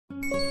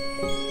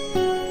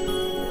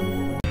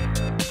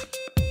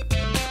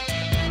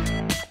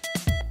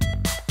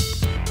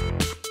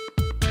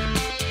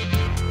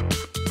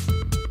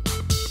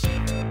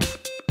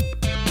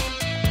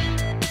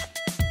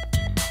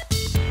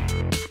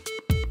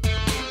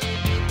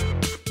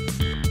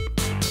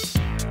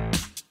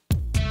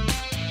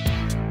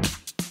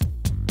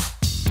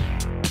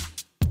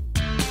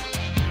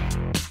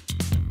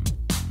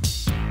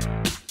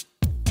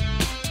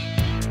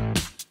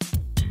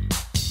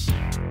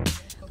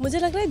मुझे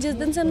लग रहा है जिस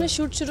दिन से हमने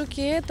शूट शुरू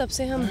किए तब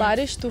से हम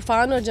बारिश,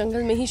 तूफान और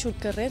जंगल में ही शूट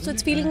कर रहे हैं, so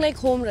it's feeling like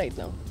home right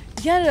now.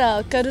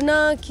 यार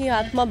करुणा की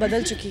आत्मा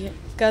बदल चुकी है।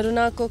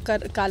 करुणा को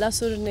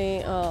कालासुर ने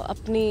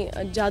अपनी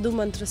जादू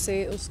मंत्र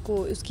से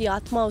उसकी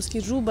आत्मा, उसकी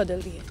रूह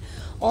बदल दी है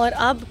और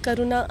अब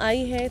करुणा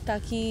आई है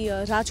ताकि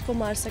राज को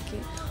मार सके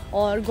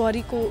और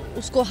गौरी को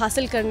उसको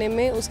हासिल करने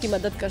में उसकी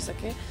मदद कर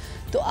सके।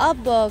 तो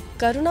अब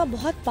करुणा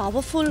बहुत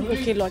पावरफुल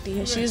होके लौटी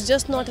है। She is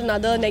just not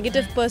another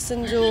negative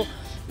person जो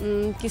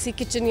किसी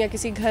किचन या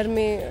किसी घर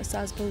में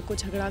सास बहू को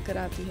झगड़ा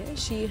कराती है।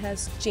 She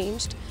has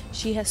changed,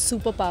 she has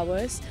super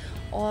powers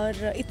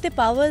और इतने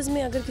पावर्स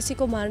में अगर किसी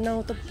को मारना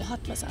हो तो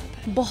बहुत मज़ा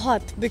आता है,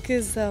 बहुत।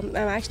 Because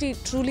I am actually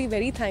truly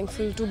very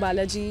thankful to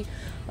Balaji,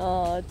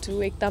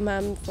 to Ekta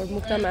ma'am, for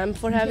Mukta ma'am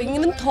for having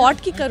even thought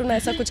कि करुणा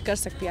ऐसा कुछ कर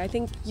सकती है। आई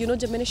थिंक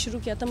जब मैंने शुरू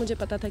किया था मुझे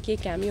पता था कि ये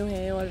कैमियो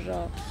है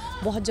और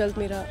बहुत जल्द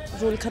मेरा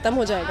रोल ख़त्म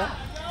हो जाएगा।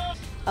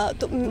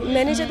 तो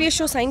मैंने जब ये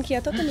शो साइन किया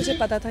था तो मुझे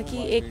पता था कि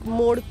एक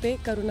मोड़ पे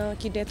करुणा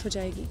की डेथ हो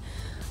जाएगी,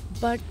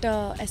 बट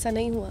ऐसा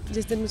नहीं हुआ।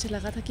 जिस दिन मुझे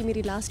लगा था कि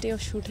मेरी लास्ट डे ऑफ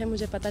शूट है,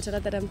 मुझे पता चला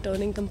that I am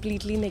turning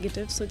completely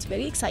negative. So it's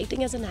very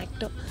exciting as an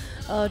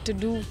actor to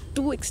do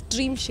to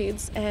extreme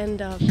shades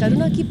and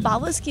करुणा की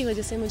पावर्स की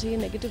वजह से मुझे ये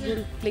नेगेटिव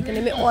रोल प्ले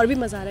करने में और भी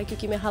मज़ा आ रहा है,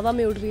 क्योंकि मैं हवा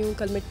में उड़ रही हूँ।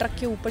 कल मैं ट्रक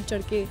के ऊपर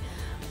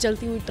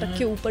चलती हुई ट्रक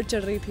के ऊपर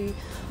चढ़ रही थी,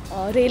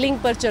 रेलिंग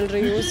पर चल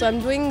रही हूँ। सो I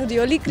am doing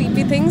really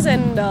creepy things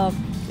and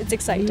it's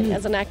exciting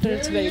as an actor,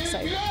 it's very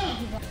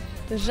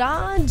exciting.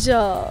 राज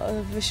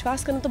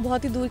विश्वास करना तो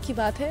बहुत ही दूर की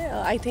बात है।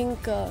 आई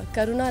थिंक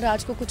करुणा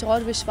राज को कुछ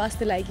और विश्वास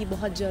दिलाएगी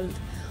बहुत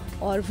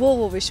जल्द और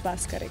वो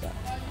विश्वास करेगा।